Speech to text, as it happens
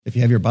If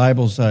you have your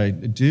Bibles, I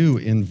do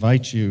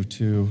invite you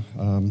to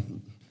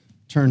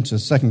turn to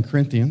 2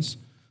 Corinthians.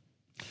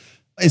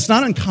 It's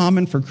not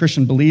uncommon for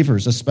Christian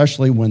believers,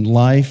 especially when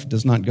life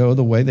does not go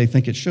the way they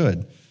think it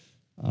should.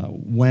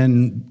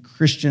 When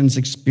Christians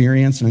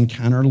experience and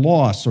encounter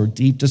loss or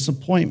deep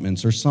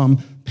disappointments or some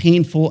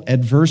painful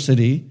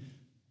adversity,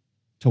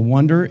 to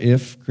wonder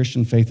if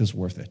Christian faith is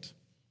worth it.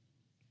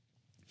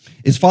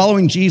 Is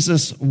following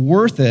Jesus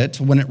worth it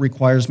when it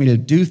requires me to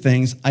do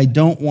things I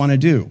don't want to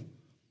do?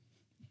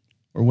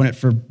 Or when it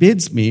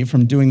forbids me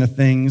from doing the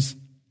things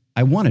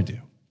I want to do?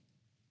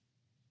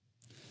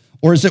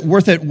 Or is it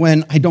worth it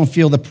when I don't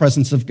feel the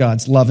presence of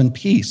God's love and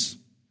peace?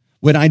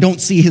 When I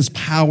don't see his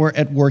power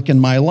at work in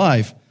my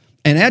life?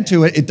 And add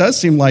to it, it does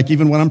seem like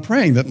even when I'm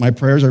praying that my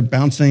prayers are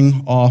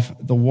bouncing off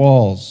the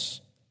walls.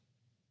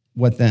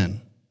 What then?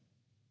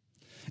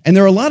 And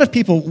there are a lot of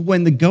people,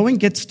 when the going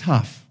gets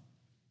tough,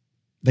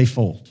 they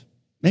fold.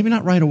 Maybe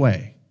not right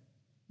away,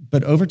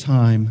 but over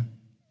time,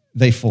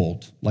 they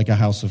fold like a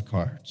house of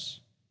cards.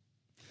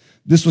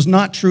 This was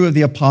not true of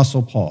the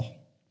Apostle Paul.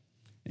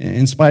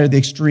 In spite of the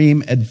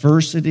extreme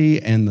adversity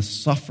and the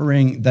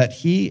suffering that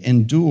he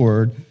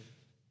endured,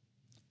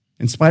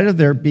 in spite of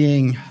there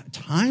being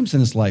times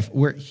in his life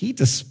where he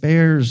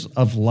despairs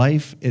of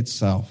life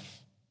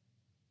itself,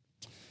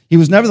 he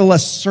was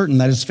nevertheless certain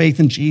that his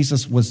faith in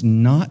Jesus was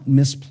not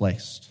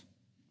misplaced.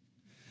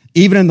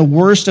 Even in the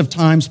worst of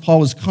times, Paul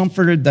was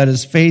comforted that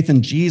his faith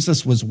in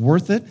Jesus was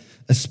worth it,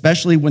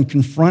 especially when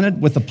confronted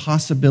with the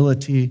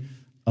possibility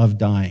of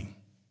dying.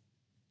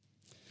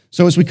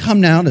 So as we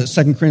come now to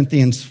 2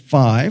 Corinthians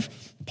 5,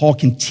 Paul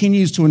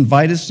continues to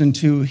invite us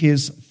into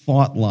his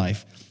thought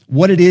life,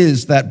 what it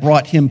is that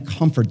brought him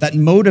comfort, that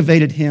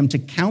motivated him to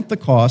count the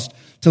cost,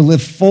 to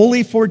live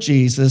fully for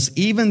Jesus,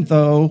 even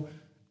though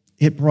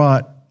it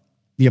brought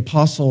the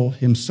apostle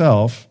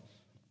himself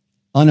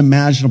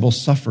unimaginable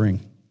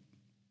suffering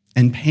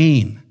and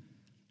pain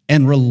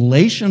and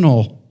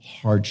relational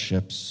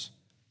hardships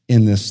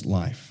in this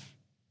life.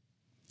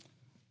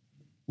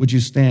 Would you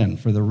stand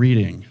for the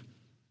reading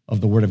of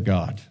the Word of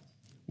God?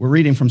 We're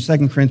reading from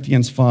 2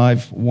 Corinthians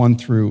 5, 1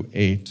 through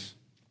 8.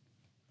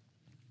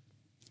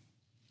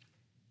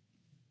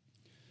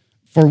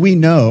 For we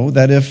know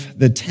that if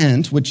the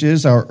tent, which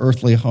is our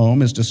earthly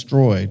home, is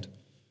destroyed,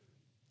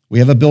 we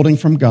have a building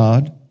from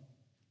God,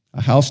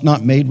 a house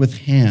not made with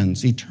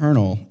hands,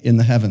 eternal in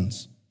the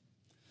heavens.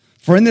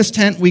 For in this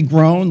tent we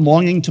groan,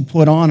 longing to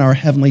put on our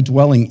heavenly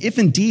dwelling, if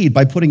indeed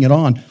by putting it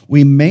on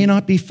we may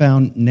not be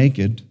found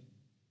naked.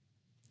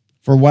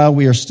 For while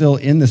we are still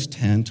in this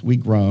tent, we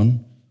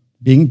groan,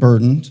 being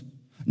burdened,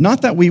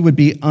 not that we would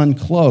be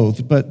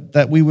unclothed, but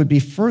that we would be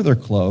further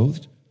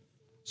clothed,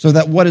 so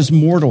that what is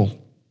mortal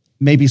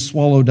may be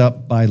swallowed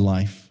up by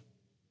life.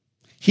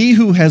 He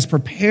who has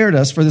prepared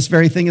us for this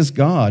very thing is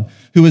God,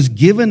 who has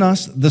given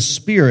us the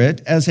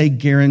Spirit as a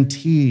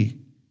guarantee.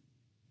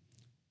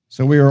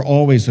 So we are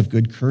always of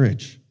good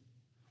courage.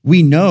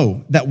 We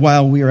know that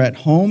while we are at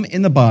home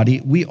in the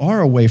body, we are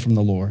away from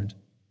the Lord.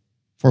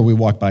 For we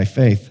walk by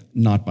faith,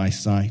 not by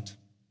sight.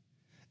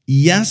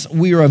 Yes,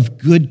 we are of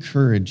good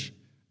courage,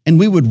 and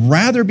we would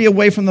rather be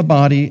away from the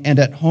body and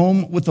at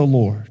home with the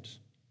Lord.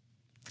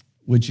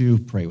 Would you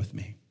pray with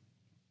me?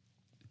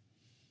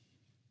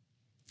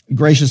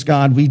 Gracious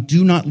God, we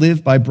do not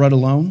live by bread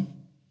alone,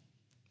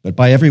 but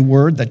by every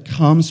word that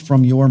comes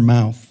from your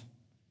mouth.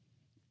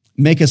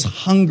 Make us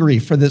hungry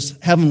for this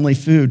heavenly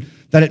food,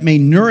 that it may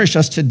nourish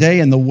us today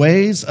in the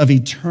ways of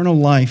eternal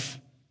life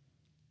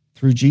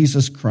through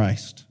Jesus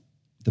Christ,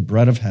 the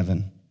bread of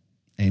heaven.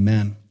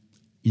 Amen.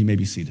 You may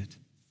be seated.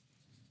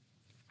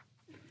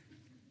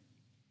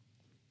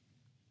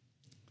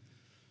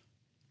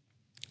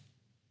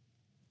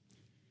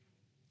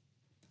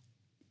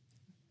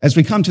 As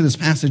we come to this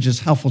passage, it's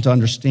helpful to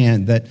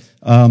understand that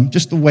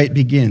just the way it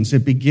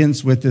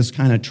begins with this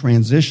kind of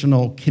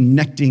transitional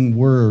connecting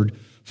word,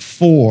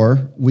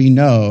 for we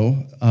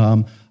know,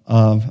 and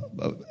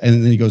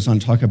then he goes on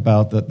to talk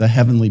about the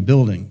heavenly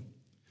building.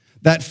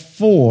 That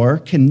for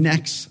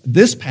connects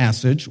this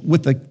passage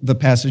with the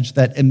passage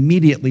that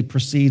immediately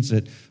precedes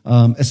it,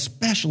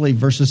 especially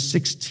verses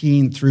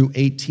 16 through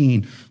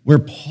 18, where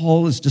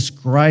Paul is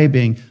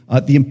describing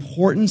the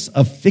importance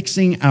of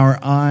fixing our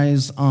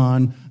eyes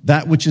on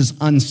that which is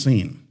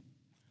unseen,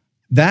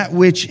 that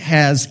which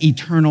has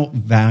eternal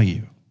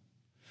value,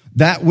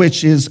 that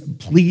which is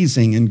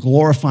pleasing and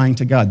glorifying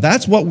to God.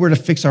 That's what we're to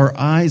fix our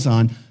eyes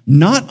on,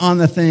 not on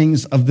the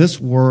things of this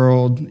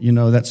world,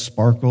 that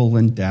sparkle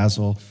and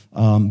dazzle,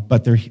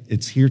 but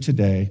it's here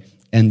today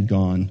and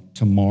gone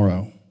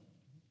tomorrow.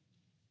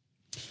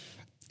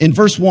 In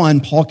verse 1,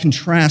 Paul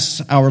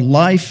contrasts our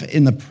life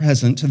in the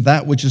present to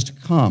that which is to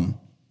come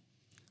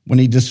when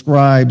he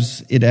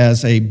describes it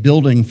as a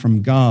building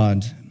from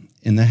God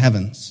in the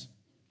heavens.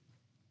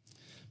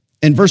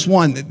 In verse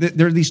 1,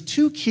 there are these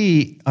two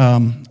key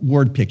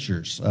word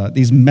pictures,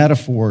 these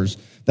metaphors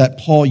that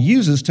Paul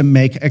uses to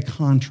make a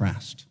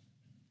contrast.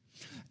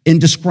 In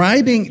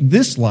describing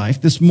this life,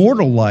 this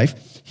mortal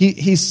life,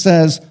 he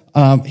says,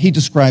 he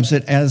describes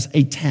it as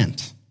a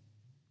tent.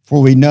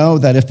 For we know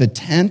that if the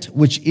tent,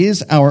 which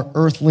is our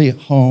earthly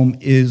home,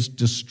 is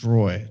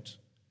destroyed.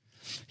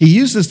 He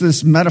uses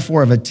this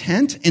metaphor of a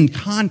tent in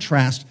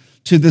contrast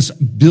to this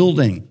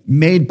building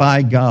made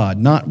by God,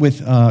 not with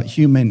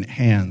human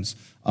hands,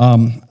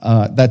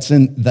 that's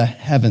in the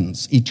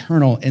heavens,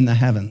 eternal in the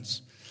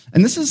heavens.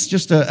 And this is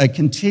just a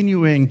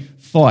continuing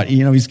thought.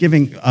 He's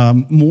giving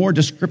more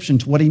description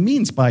to what he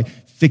means by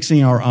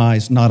fixing our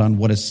eyes not on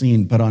what is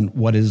seen, but on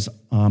what is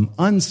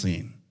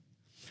unseen.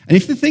 And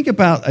if you think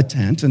about a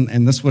tent,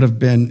 and this would have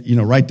been,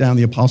 right down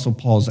the Apostle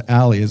Paul's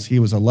alley, as he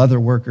was a leather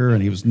worker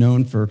and he was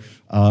known for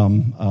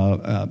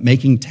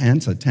making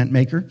tents, a tent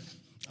maker,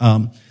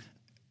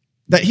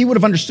 that he would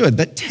have understood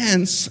that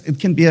tents, it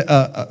can be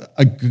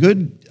a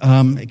good,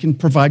 it can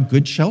provide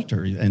good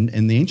shelter. And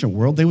in the ancient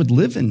world, they would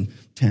live in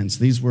tents.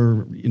 These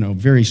were,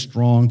 very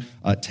strong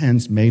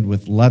tents made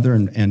with leather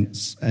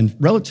and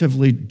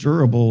relatively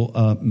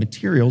durable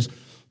materials.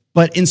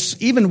 But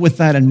even with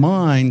that in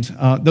mind,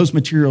 those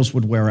materials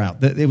would wear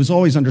out. It was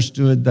always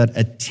understood that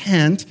a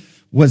tent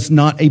was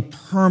not a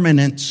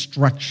permanent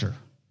structure.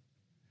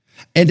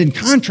 And in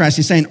contrast,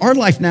 he's saying our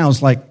life now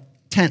is like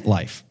tent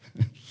life.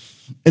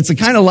 It's the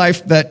kind of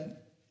life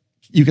that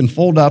you can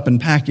fold up and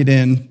pack it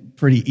in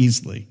pretty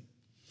easily.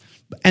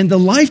 And the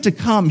life to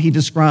come, he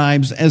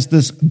describes as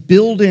this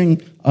building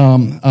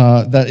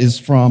that is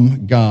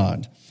from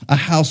God, a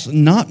house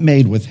not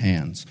made with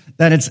hands,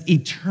 that it's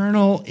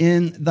eternal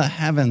in the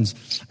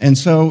heavens. And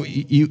so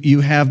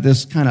you have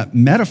this kind of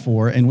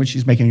metaphor in which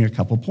he's making a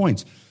couple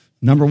points.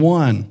 Number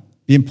one,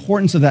 the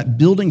importance of that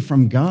building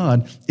from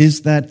God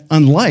is that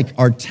unlike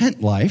our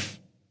tent life,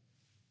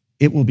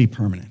 it will be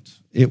permanent.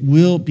 It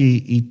will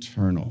be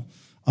eternal.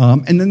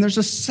 And then there's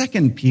a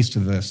second piece to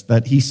this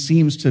that he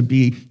seems to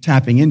be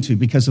tapping into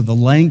because of the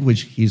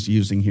language he's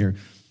using here.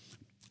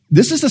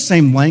 This is the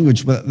same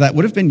language that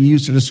would have been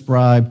used to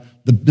describe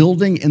the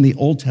building in the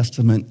Old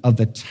Testament of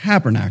the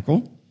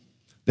tabernacle.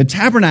 The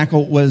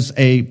tabernacle was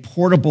a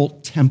portable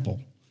temple.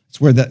 It's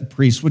where the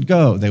priests would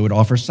go. They would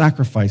offer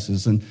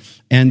sacrifices, and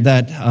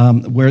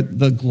that where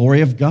the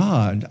glory of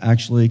God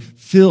actually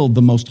filled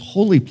the most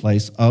holy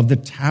place of the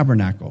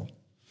tabernacle.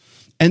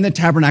 And the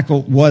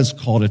tabernacle was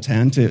called a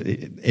tent.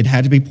 It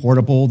had to be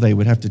portable. They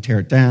would have to tear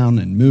it down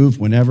and move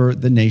whenever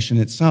the nation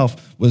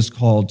itself was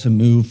called to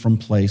move from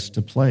place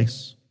to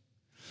place.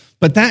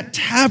 But that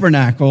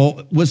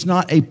tabernacle was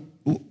not a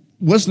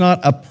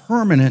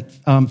permanent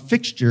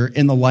fixture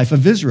in the life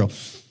of Israel.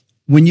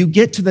 When you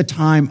get to the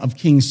time of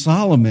King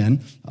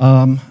Solomon,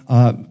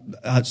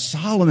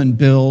 Solomon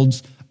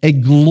builds a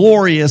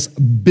glorious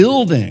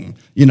building.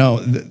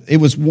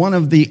 It was one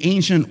of the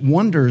ancient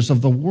wonders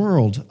of the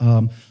world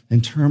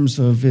in terms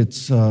of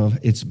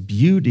its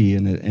beauty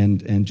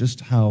and just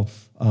how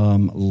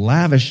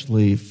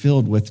lavishly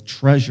filled with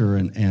treasure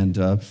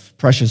and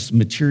precious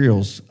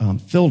materials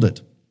filled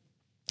it.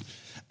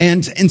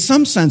 And in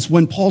some sense,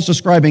 when Paul's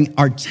describing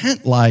our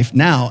tent life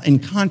now, in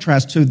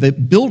contrast to the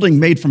building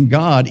made from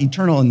God,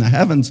 eternal in the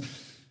heavens,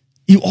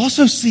 you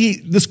also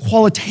see this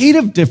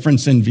qualitative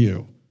difference in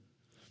view.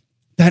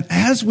 That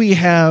as we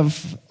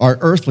have our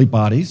earthly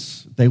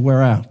bodies, they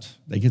wear out,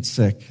 they get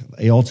sick,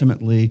 they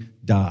ultimately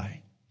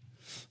die.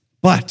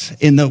 But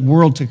in the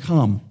world to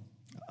come,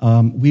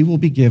 we will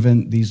be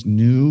given these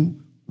new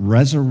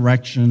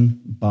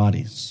resurrection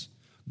bodies,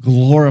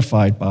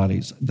 glorified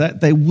bodies, that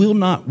they will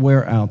not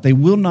wear out. They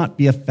will not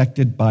be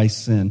affected by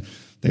sin.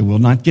 They will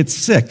not get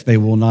sick. They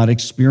will not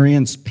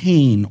experience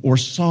pain or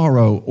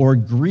sorrow or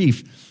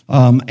grief.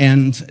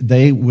 And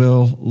they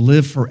will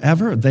live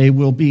forever. They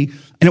will be,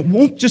 and it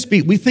won't just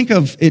be, we think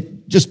of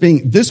it just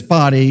being this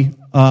body,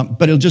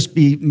 but it'll just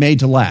be made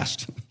to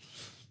last.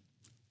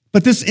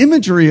 But this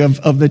imagery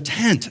of the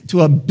tent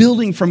to a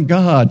building from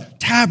God,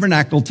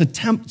 tabernacle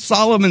to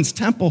Solomon's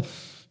temple,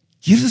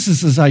 gives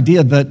us this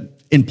idea that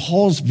in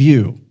Paul's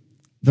view,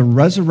 the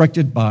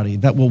resurrected body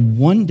that will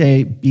one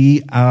day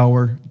be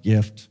our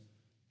gift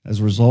as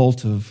a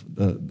result of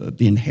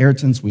the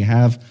inheritance we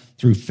have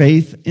through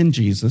faith in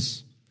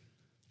Jesus,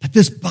 that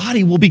this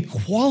body will be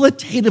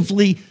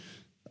qualitatively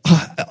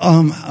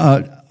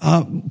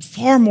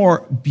far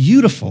more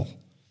beautiful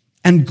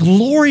and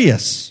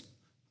glorious.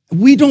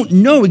 We don't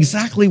know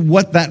exactly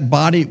what that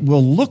body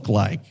will look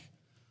like,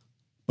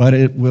 but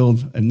it will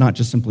not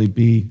just simply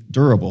be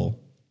durable,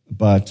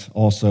 but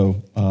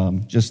also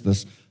just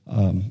this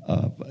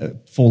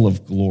full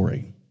of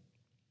glory.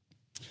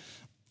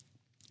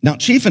 Now,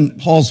 chief in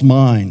Paul's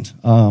mind,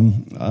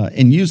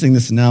 in using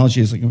this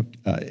analogy,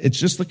 it's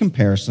just the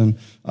comparison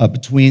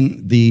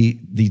between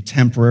the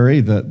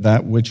temporary,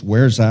 that which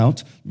wears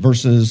out,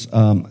 versus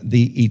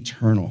the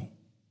eternal.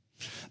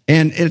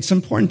 And it's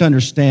important to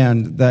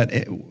understand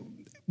that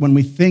when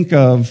we think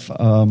of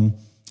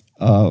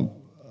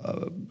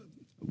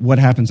what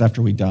happens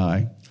after we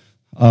die,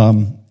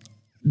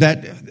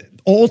 that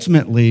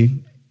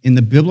ultimately, in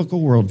the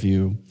biblical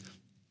worldview,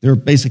 there are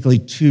basically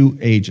two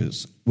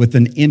ages with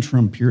an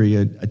interim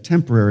period, a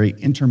temporary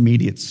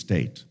intermediate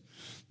state.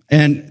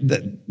 And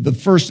the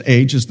first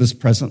age is this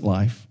present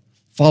life,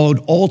 followed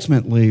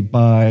ultimately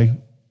by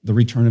the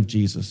return of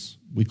Jesus,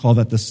 We call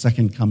that the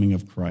second coming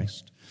of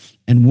Christ.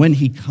 And when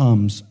he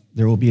comes,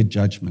 there will be a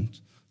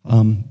judgment,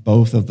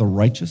 both of the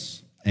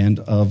righteous and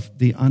of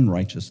the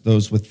unrighteous,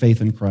 those with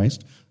faith in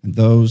Christ and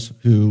those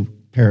who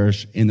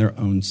perish in their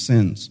own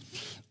sins.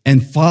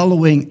 And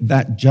following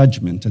that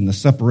judgment and the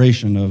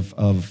separation of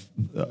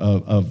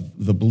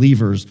the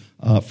believers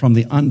from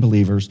the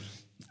unbelievers,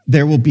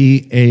 there will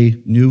be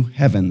a new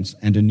heavens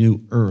and a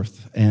new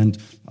earth. And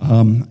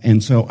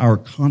so our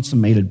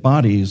consummated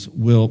bodies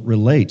will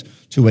relate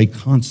to a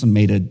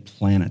consummated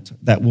planet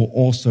that will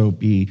also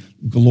be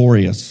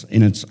glorious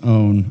in its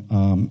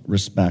own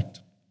respect.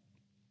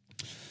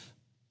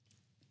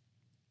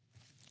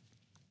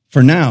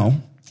 For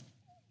now,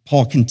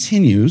 Paul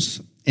continues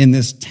in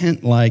this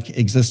tent-like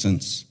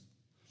existence.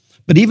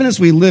 But even as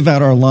we live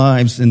out our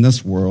lives in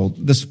this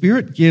world, the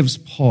Spirit gives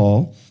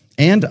Paul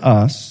and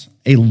us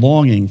a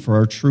longing for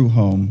our true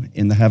home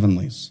in the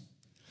heavenlies.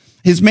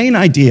 His main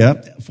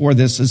idea for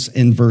this is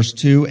in verse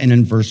 2 and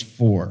in verse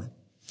 4.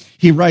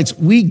 He writes,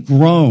 "We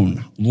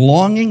groan,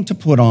 longing to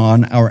put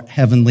on our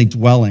heavenly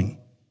dwelling."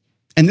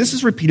 And this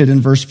is repeated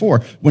in verse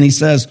 4 when he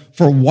says,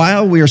 "For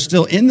while we are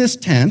still in this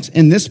tent,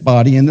 in this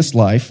body, in this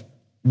life,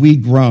 we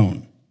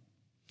groan."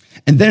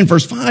 And then in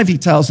verse 5, he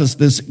tells us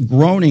this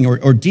groaning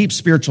or deep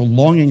spiritual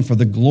longing for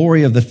the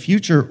glory of the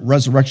future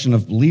resurrection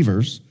of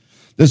believers,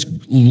 this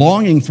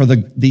longing for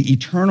the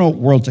eternal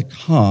world to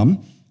come,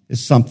 is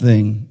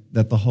something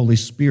that the Holy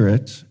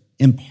Spirit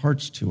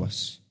imparts to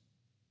us.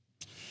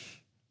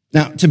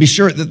 Now, to be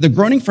sure, the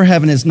groaning for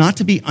heaven is not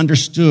to be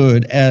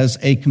understood as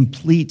a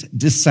complete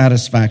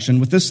dissatisfaction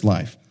with this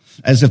life,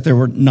 as if there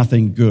were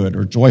nothing good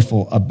or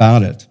joyful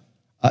about it.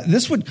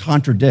 This would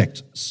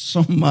contradict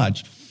so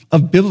much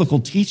of biblical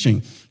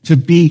teaching, to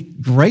be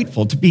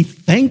grateful, to be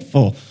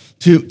thankful,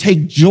 to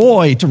take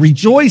joy, to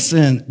rejoice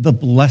in the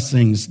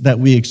blessings that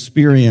we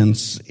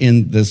experience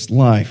in this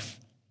life.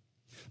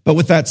 But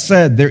with that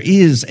said, there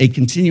is a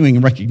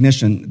continuing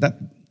recognition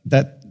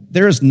that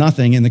there is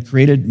nothing in the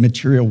created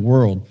material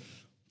world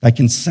that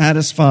can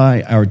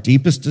satisfy our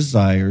deepest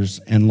desires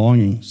and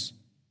longings.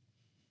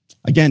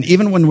 Again,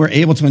 even when we're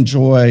able to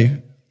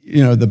enjoy,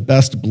 the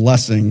best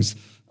blessings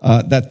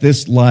that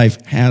this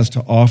life has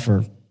to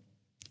offer,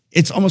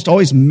 it's almost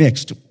always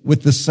mixed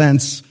with the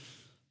sense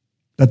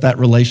that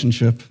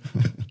relationship,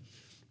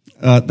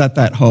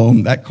 that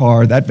home, that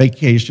car, that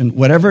vacation,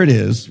 whatever it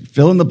is,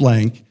 fill in the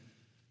blank,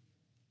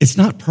 it's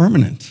not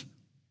permanent.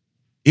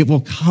 It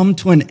will come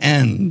to an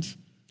end.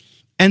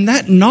 And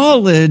that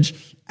knowledge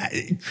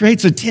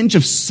creates a tinge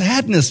of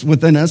sadness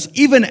within us,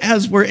 even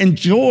as we're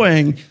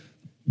enjoying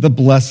the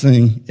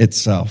blessing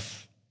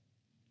itself.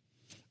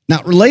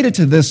 Now, related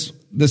to this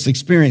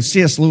experience,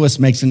 C.S. Lewis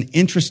makes an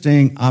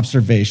interesting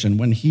observation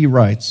when he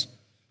writes,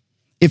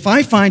 "If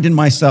I find in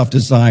myself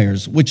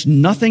desires which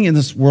nothing in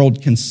this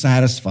world can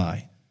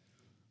satisfy,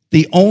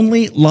 the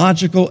only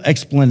logical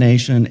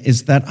explanation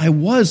is that I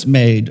was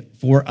made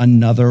for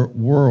another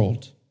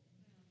world.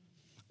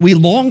 We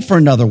long for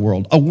another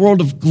world, a world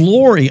of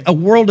glory, a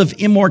world of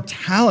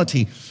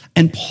immortality."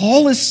 And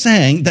Paul is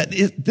saying that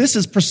this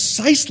is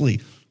precisely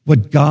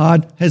what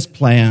God has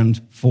planned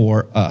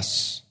for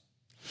us.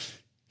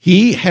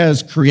 He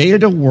has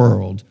created a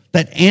world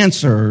that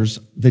answers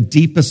the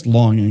deepest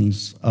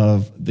longings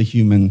of the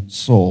human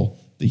soul,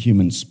 the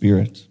human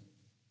spirit.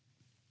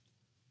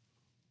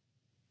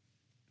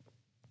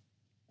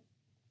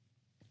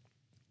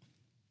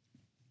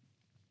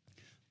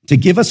 To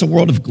give us a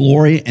world of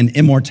glory and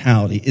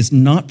immortality is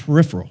not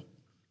peripheral.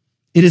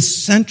 It is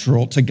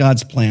central to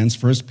God's plans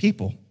for his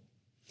people.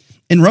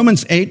 In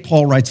Romans 8,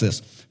 Paul writes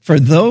this, "For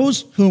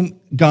those whom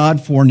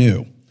God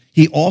foreknew,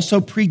 he also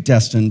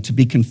predestined to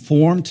be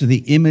conformed to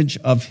the image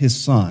of his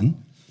Son,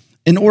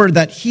 in order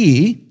that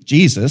he,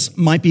 Jesus,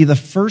 might be the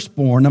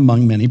firstborn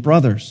among many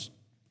brothers.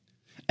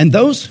 And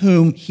those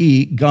whom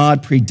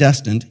God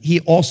predestined,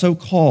 he also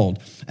called.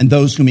 And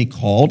those whom he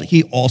called,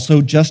 he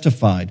also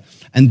justified.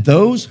 And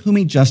those whom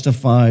he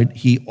justified,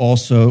 he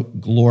also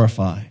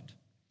glorified."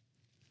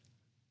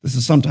 This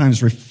is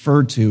sometimes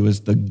referred to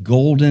as the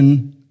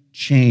golden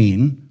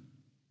chain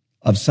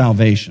of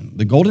salvation.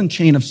 The golden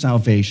chain of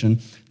salvation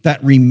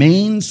that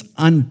remains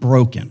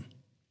unbroken.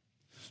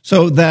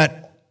 So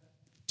that,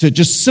 to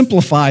just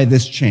simplify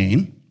this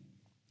chain,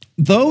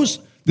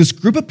 this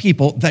group of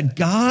people that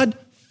God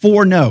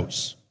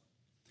foreknows.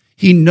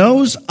 He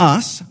knows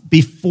us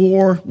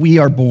before we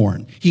are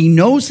born. He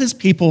knows his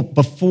people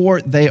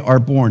before they are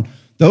born.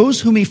 Those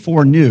whom he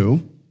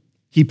foreknew,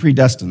 he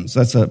predestines.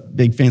 That's a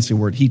big fancy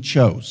word. He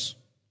chose.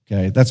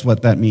 Okay, that's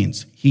what that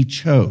means. He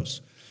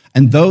chose.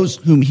 And those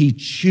whom he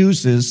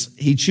chooses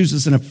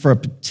for a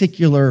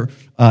particular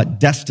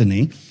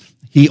destiny,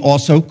 he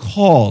also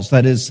calls.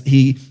 That is,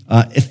 he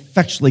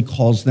effectually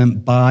calls them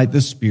by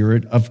the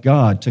Spirit of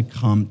God to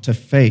come to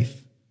faith.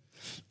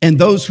 And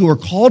those who are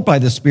called by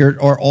the Spirit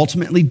are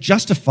ultimately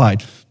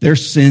justified. Their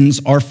sins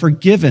are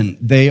forgiven.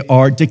 They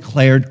are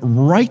declared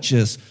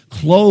righteous,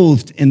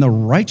 clothed in the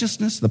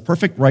righteousness, the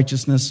perfect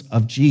righteousness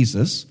of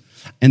Jesus.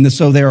 And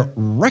so they're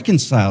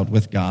reconciled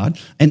with God.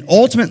 And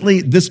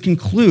ultimately, this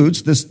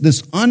concludes,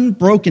 this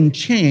unbroken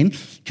chain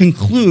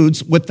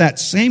concludes with that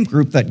same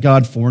group that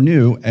God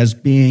foreknew as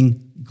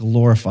being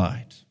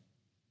glorified.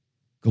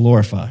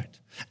 Glorified.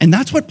 And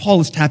that's what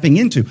Paul is tapping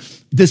into,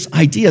 this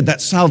idea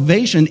that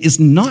salvation is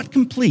not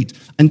complete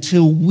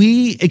until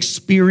we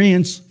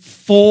experience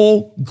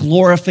full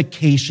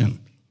glorification.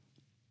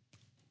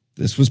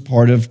 This was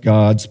part of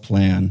God's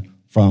plan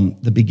from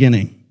the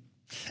beginning.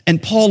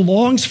 And Paul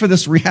longs for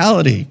this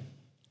reality.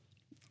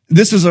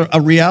 This is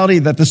a reality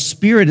that the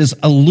Spirit is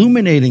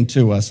illuminating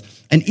to us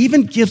and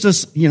even gives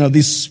us,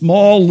 these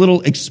small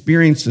little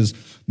experiences,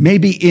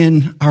 maybe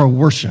in our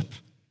worship.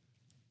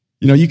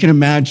 You can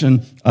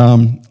imagine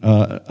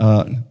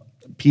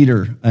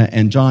Peter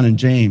and John and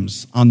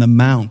James on the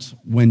Mount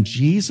when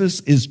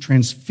Jesus is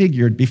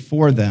transfigured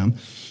before them.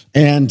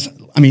 And,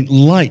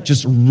 light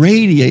just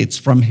radiates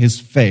from his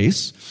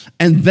face.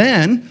 And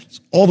then,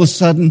 all of a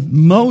sudden,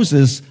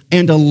 Moses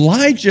and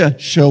Elijah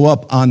show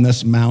up on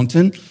this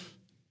mountain.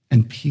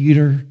 And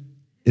Peter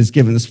is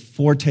given this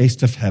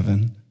foretaste of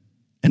heaven.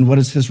 And what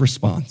is his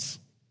response?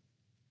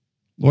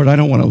 Lord, I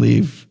don't want to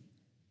leave.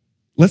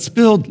 Let's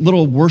build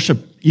little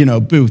worship,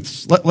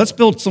 booths. Let's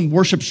build some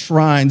worship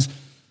shrines,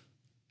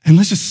 and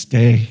let's just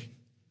stay.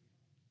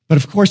 But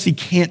of course, he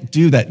can't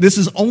do that. This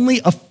is only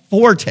a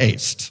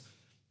foretaste.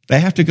 They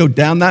have to go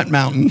down that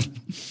mountain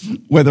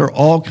where there are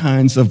all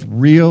kinds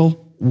of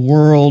real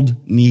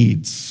world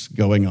needs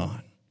going on.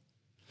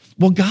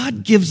 Well,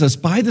 God gives us,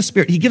 by the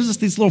Spirit, he gives us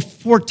these little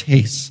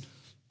foretastes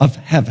of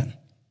heaven,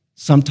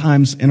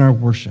 sometimes in our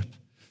worship,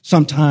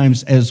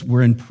 sometimes as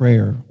we're in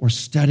prayer or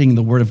studying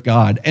the Word of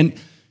God. And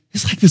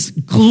it's like this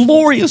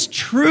glorious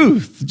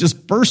truth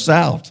just bursts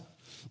out.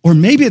 Or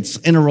maybe it's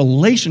in a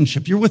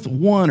relationship. You're with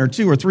one or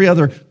two or three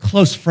other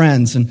close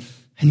friends, and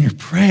you're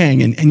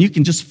praying, and you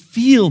can just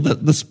feel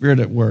the Spirit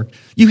at work.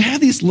 You have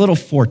these little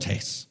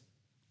foretastes.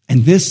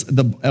 And this,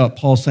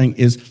 Paul's saying,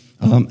 is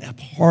a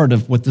part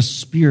of what the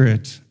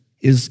Spirit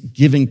is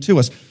giving to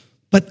us.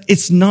 But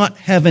it's not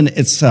heaven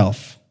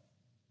itself.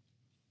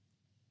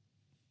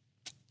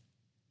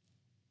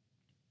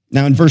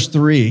 Now, in verse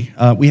 3,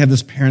 we have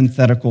this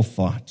parenthetical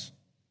thought.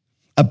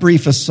 A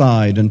brief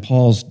aside in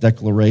Paul's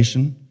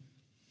declaration.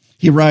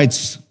 He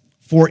writes,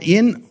 For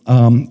in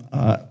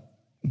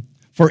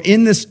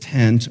this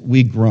tent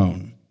we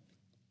groan,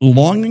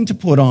 longing to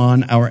put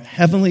on our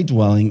heavenly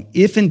dwelling,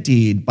 if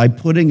indeed by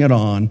putting it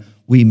on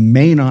we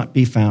may not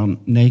be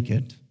found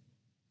naked.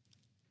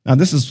 Now,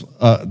 this is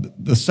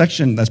the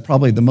section that's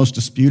probably the most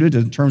disputed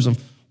in terms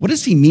of what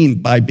does he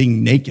mean by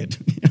being naked?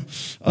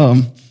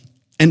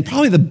 And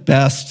probably the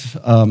best,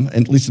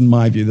 at least in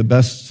my view, the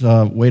best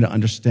way to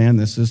understand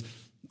this is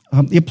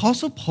the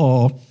Apostle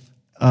Paul,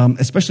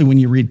 especially when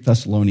you read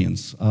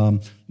Thessalonians,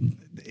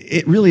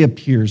 it really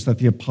appears that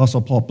the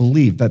Apostle Paul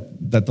believed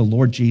that the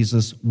Lord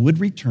Jesus would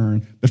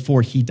return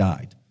before he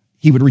died.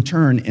 He would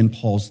return in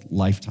Paul's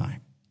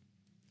lifetime.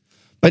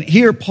 But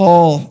here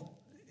Paul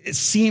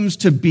seems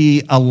to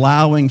be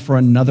allowing for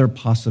another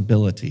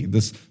possibility,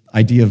 this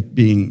idea of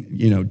being,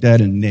 dead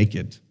and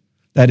naked.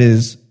 That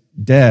is,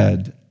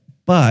 dead,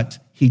 but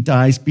he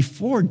dies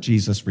before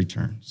Jesus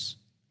returns.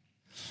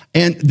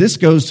 And this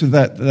goes to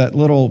that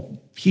little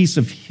piece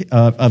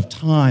of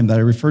time that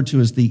I refer to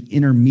as the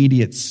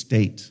intermediate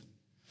state.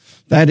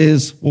 That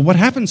is, well, what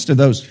happens to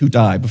those who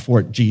die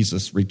before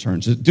Jesus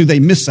returns? Do they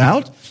miss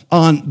out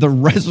on the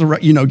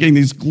getting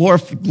these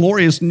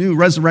glorious new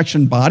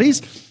resurrection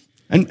bodies?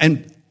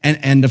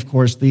 And of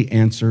course, the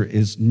answer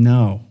is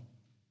no.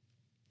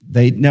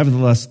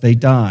 Nevertheless, they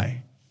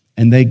die,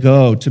 and they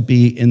go to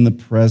be in the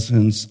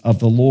presence of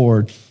the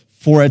Lord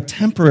for a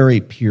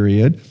temporary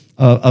period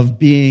of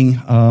being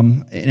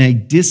in a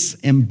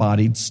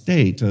disembodied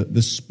state,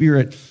 the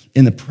Spirit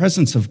in the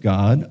presence of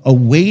God,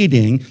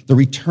 awaiting the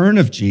return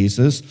of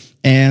Jesus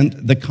and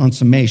the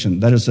consummation.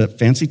 That is a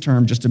fancy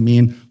term just to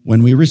mean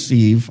when we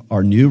receive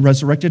our new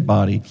resurrected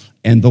body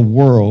and the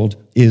world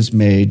is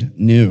made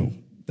new.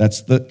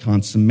 That's the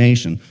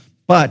consummation.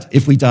 But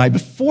if we die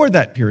before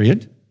that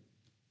period,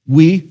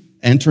 we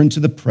enter into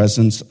the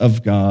presence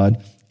of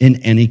God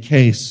in any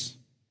case.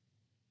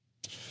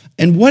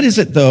 And what is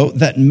it, though,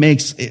 that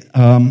makes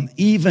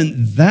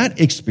even that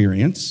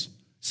experience?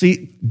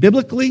 See,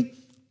 biblically,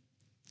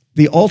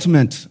 the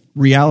ultimate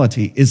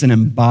reality is an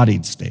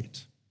embodied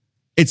state.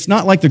 It's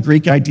not like the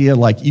Greek idea,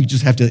 like you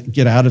just have to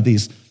get out of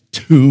these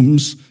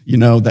tombs,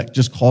 that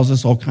just cause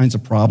us all kinds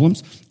of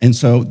problems. And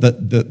so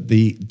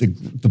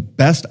the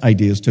best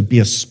idea is to be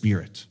a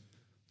spirit.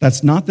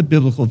 That's not the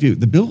biblical view.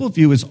 The biblical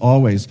view is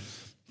always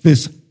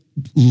this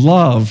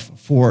love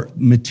for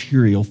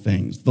material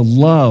things, the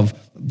love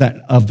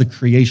of the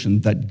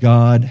creation that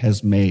God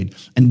has made.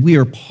 And we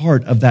are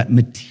part of that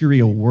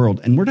material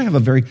world. And we're to have a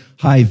very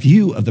high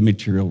view of the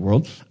material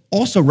world,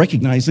 also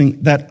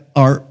recognizing that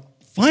our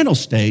final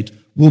state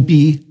will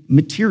be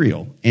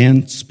material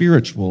and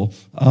spiritual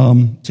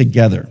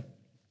together.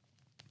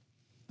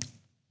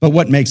 But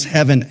what makes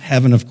heaven,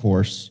 heaven, of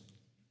course,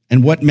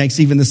 and what makes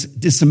even this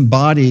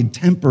disembodied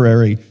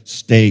temporary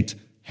state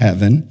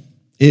heaven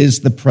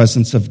is the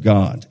presence of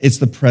God. It's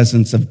the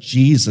presence of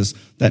Jesus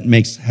that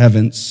makes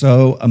heaven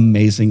so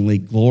amazingly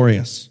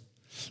glorious.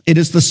 It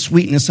is the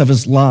sweetness of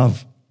his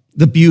love,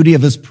 the beauty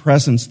of his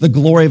presence, the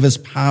glory of his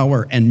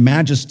power and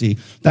majesty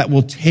that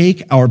will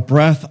take our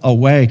breath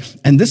away.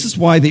 And this is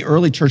why the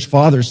early church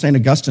fathers, St.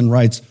 Augustine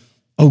writes,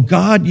 "O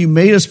God, you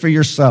made us for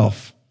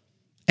yourself,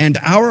 and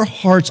our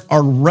hearts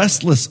are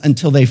restless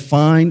until they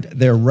find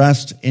their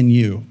rest in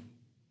you."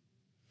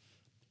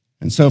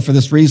 And so for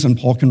this reason,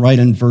 Paul can write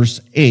in verse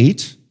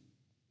 8,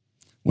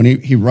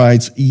 when he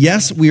writes,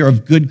 "Yes, we are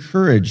of good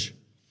courage,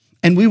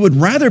 and we would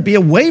rather be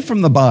away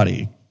from the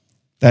body,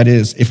 that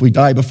is, if we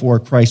die before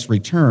Christ's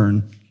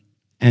return,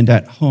 and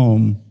at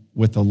home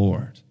with the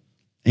Lord,"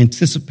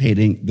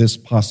 anticipating this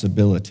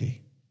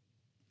possibility.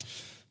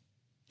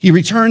 He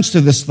returns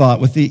to this thought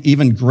with the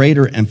even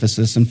greater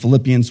emphasis in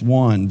Philippians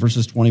 1,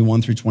 verses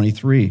 21 through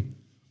 23.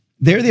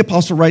 There the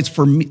apostle writes,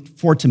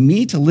 For to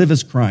me to live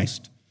is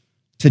Christ,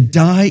 to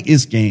die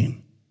is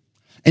gain.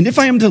 And if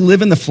I am to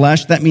live in the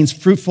flesh, that means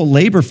fruitful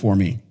labor for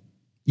me.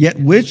 Yet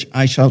which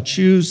I shall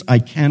choose, I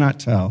cannot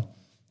tell.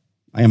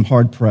 I am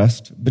hard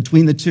pressed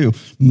between the two.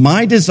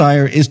 My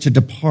desire is to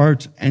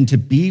depart and to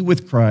be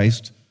with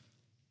Christ,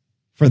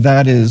 for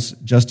that is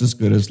just as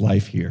good as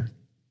life here.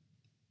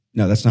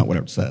 No, that's not what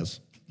it says.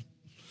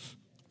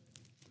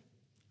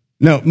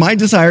 No, my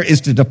desire is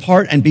to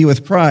depart and be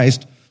with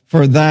Christ,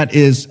 for that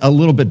is a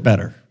little bit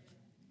better.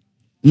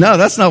 No,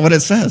 that's not what it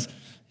says.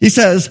 He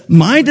says,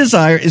 my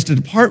desire is to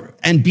depart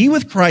and be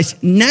with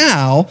Christ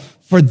now,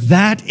 for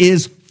that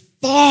is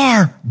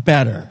far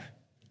better.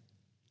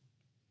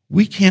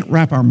 We can't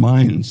wrap our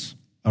minds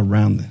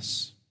around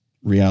this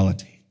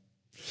reality.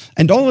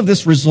 And all of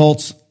this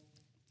results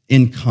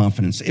in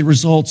confidence. It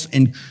results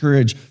in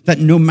courage that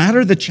no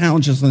matter the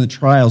challenges and the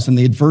trials and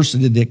the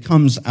adversity that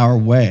comes our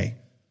way,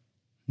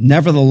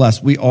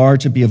 nevertheless, we are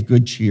to be of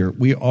good cheer.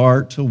 We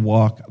are to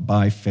walk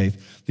by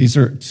faith. These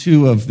are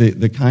two of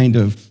the kind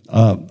of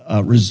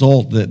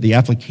result, the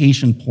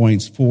application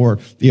points for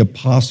the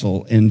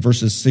apostle in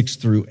verses 6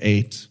 through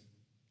 8.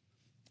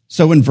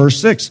 So in verse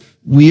 6,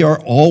 we are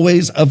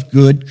always of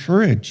good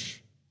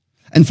courage.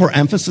 And for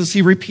emphasis,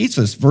 he repeats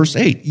this. Verse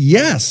 8,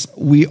 yes,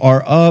 we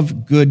are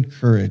of good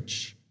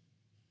courage.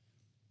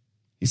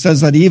 He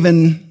says that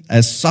even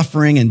as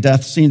suffering and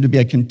death seem to be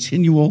a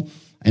continual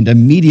and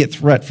immediate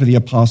threat for the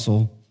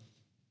apostle,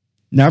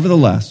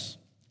 nevertheless,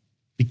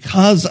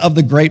 because of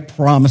the great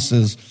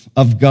promises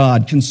of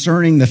God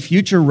concerning the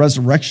future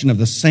resurrection of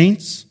the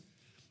saints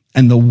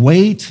and the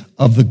weight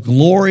of the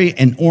glory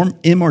and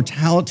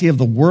immortality of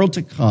the world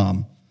to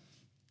come,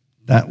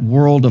 that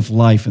world of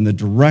life in the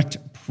direct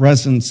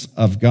presence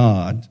of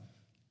God,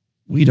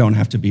 we don't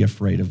have to be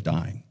afraid of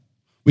dying.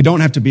 We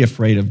don't have to be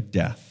afraid of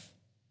death.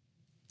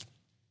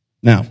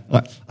 Now,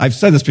 I've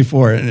said this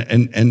before,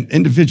 and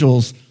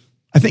individuals,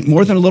 I think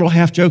more than a little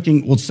half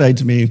joking, will say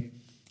to me,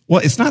 well,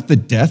 it's not the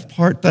death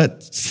part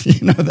that,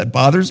 that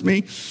bothers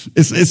me.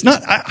 It's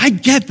not, I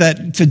get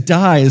that to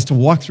die is to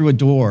walk through a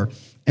door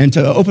and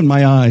to open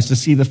my eyes to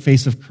see the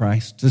face of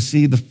Christ, to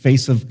see the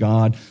face of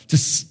God,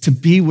 to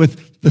be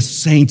with the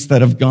saints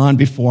that have gone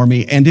before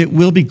me, and it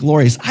will be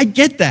glorious. I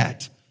get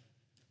that.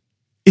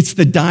 It's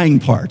the dying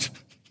part.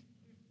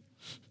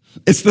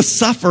 It's the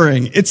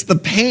suffering. It's the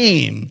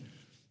pain.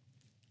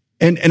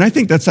 And I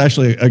think that's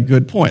actually a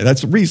good point.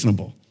 That's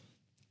reasonable.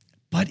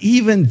 But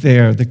even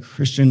there, the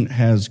Christian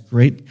has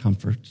great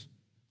comfort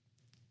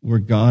where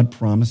God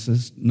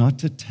promises not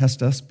to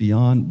test us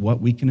beyond what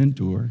we can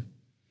endure,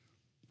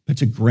 but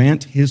to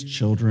grant his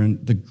children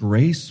the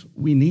grace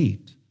we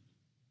need,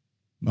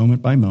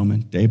 moment by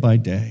moment, day by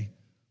day,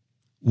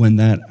 when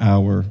that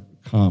hour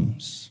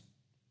comes.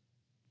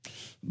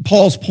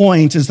 Paul's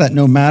point is that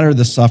no matter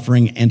the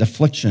suffering and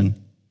affliction,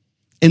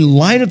 in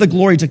light of the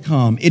glory to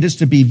come, it is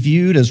to be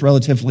viewed as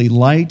relatively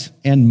light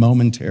and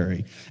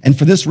momentary. And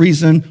for this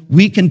reason,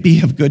 we can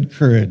be of good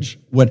courage,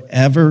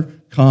 whatever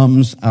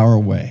comes our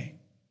way.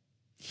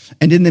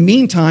 And in the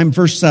meantime,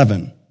 verse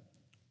 7,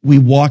 we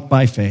walk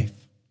by faith,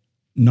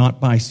 not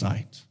by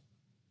sight.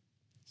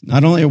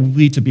 Not only are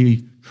we to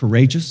be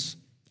courageous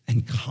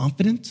and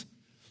confident,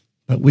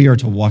 but we are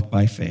to walk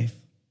by faith,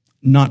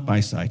 not by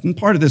sight. And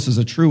part of this is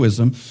a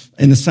truism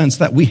in the sense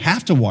that we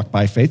have to walk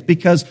by faith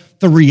because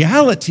the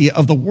reality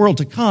of the world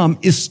to come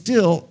is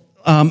still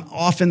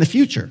off in the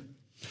future.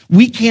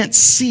 We can't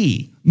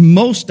see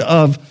most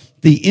of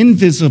the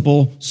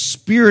invisible,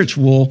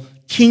 spiritual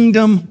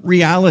kingdom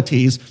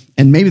realities,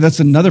 and maybe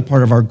that's another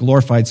part of our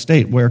glorified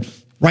state where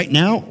right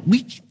now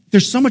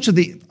there's so much of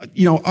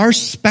our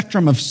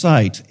spectrum of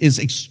sight is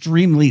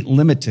extremely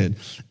limited.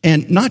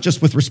 And not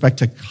just with respect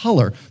to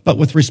color, but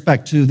with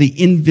respect to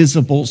the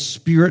invisible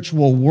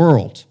spiritual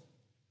world.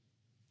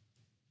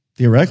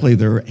 Theoretically,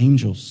 there are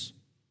angels.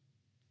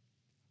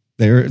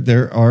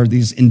 There are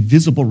these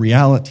invisible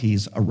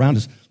realities around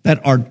us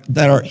that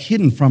are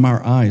hidden from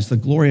our eyes, the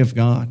glory of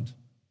God.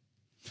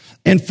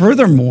 And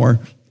furthermore,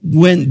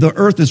 when the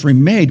earth is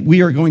remade,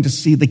 we are going to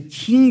see the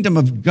kingdom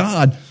of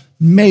God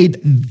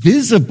made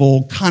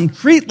visible,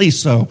 concretely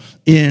so,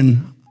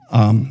 in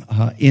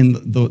in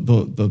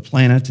the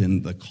planet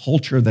and the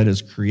culture that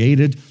is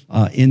created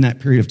in that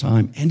period of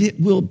time, and it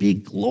will be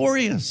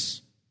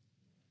glorious.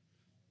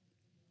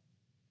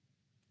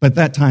 But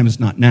that time is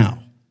not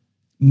now.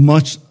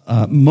 Most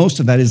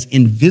of that is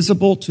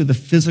invisible to the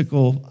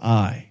physical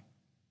eye.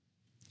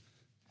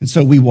 And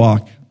so we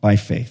walk by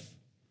faith.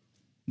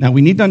 Now,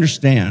 we need to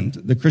understand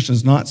the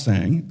Christian's not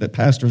saying, the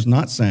pastor's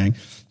not saying,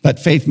 that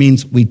faith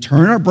means we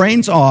turn our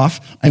brains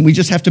off and we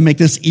just have to make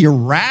this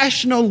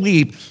irrational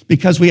leap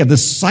because we have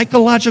this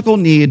psychological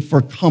need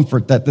for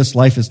comfort that this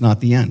life is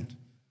not the end.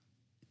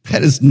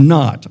 That is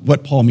not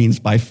what Paul means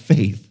by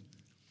faith.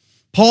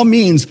 Paul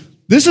means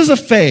this is a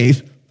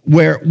faith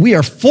where we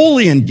are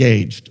fully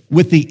engaged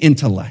with the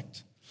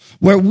intellect,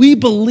 where we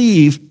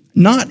believe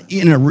not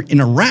in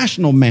a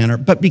rational manner,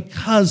 but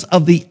because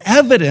of the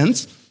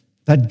evidence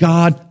that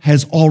God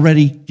has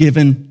already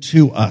given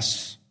to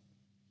us,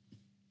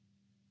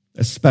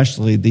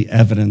 especially the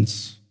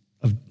evidence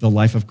of the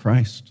life of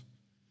Christ,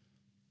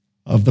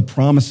 of the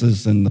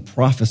promises and the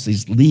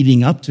prophecies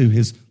leading up to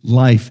his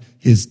life,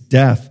 his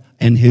death,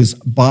 and his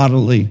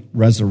bodily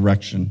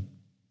resurrection.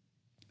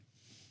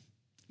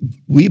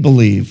 We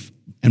believe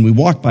and we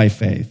walk by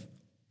faith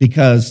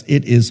because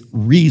it is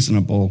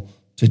reasonable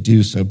to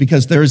do so,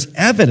 because there is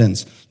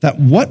evidence that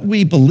what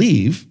we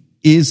believe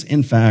is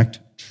in fact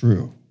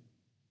true.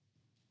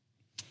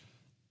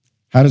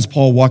 How does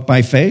Paul walk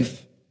by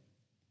faith?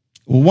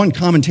 Well, one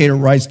commentator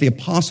writes, the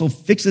apostle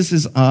fixes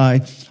his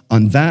eye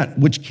on that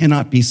which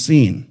cannot be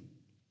seen.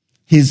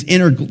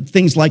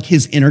 Things like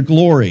his inner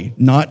glory,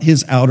 not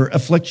his outer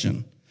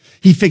affliction.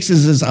 He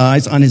fixes his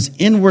eyes on his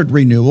inward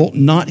renewal,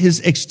 not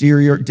his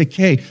exterior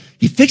decay.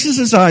 He fixes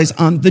his eyes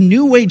on the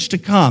new age to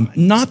come,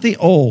 not the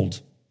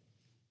old.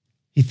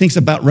 He thinks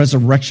about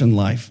resurrection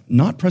life,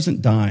 not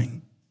present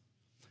dying.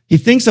 He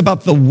thinks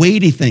about the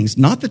weighty things,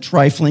 not the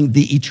trifling,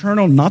 the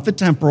eternal, not the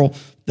temporal,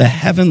 the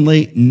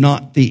heavenly,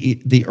 not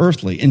the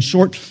earthly. In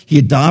short, he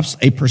adopts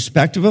a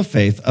perspective of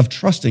faith, of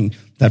trusting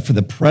that for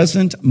the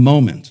present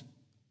moment,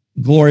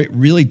 glory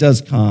really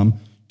does come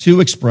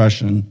to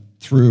expression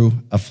through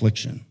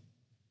affliction.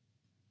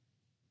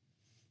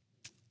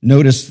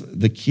 Notice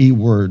the key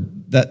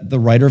word that the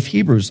writer of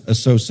Hebrews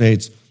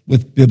associates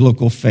with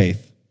biblical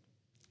faith.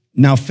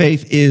 Now,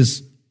 faith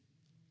is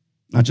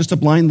not just a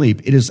blind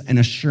leap, it is an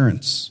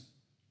assurance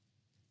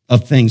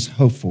of things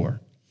hoped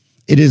for.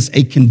 It is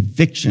a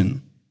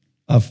conviction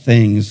of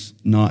things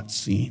not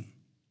seen.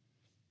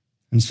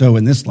 And so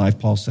in this life,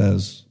 Paul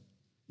says,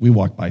 we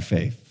walk by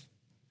faith.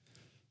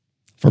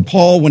 For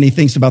Paul, when he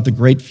thinks about the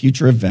great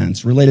future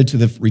events related to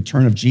the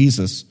return of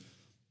Jesus,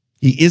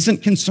 he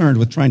isn't concerned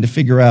with trying to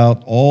figure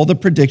out all the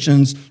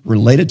predictions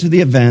related to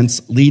the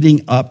events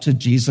leading up to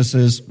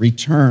Jesus'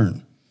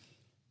 return.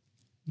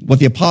 What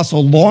the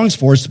apostle longs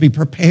for is to be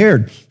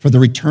prepared for the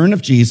return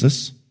of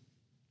Jesus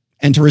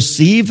and to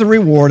receive the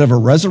reward of a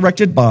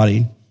resurrected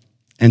body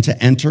and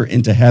to enter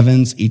into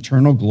heaven's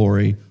eternal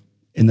glory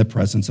in the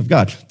presence of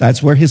God.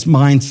 That's where his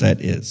mindset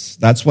is.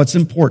 That's what's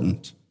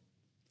important.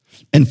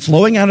 And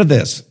flowing out of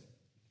this,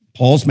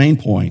 Paul's main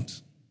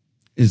point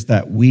is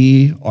that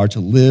we are to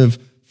live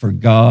for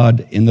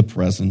God in the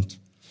present,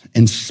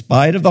 in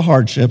spite of the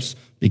hardships,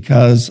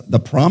 because the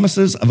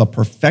promises of a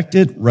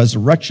perfected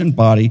resurrection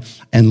body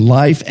and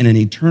life and an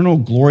eternal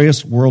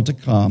glorious world to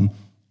come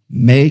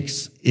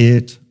makes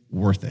it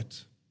worth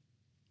it.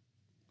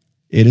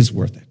 It is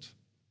worth it.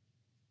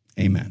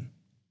 Amen.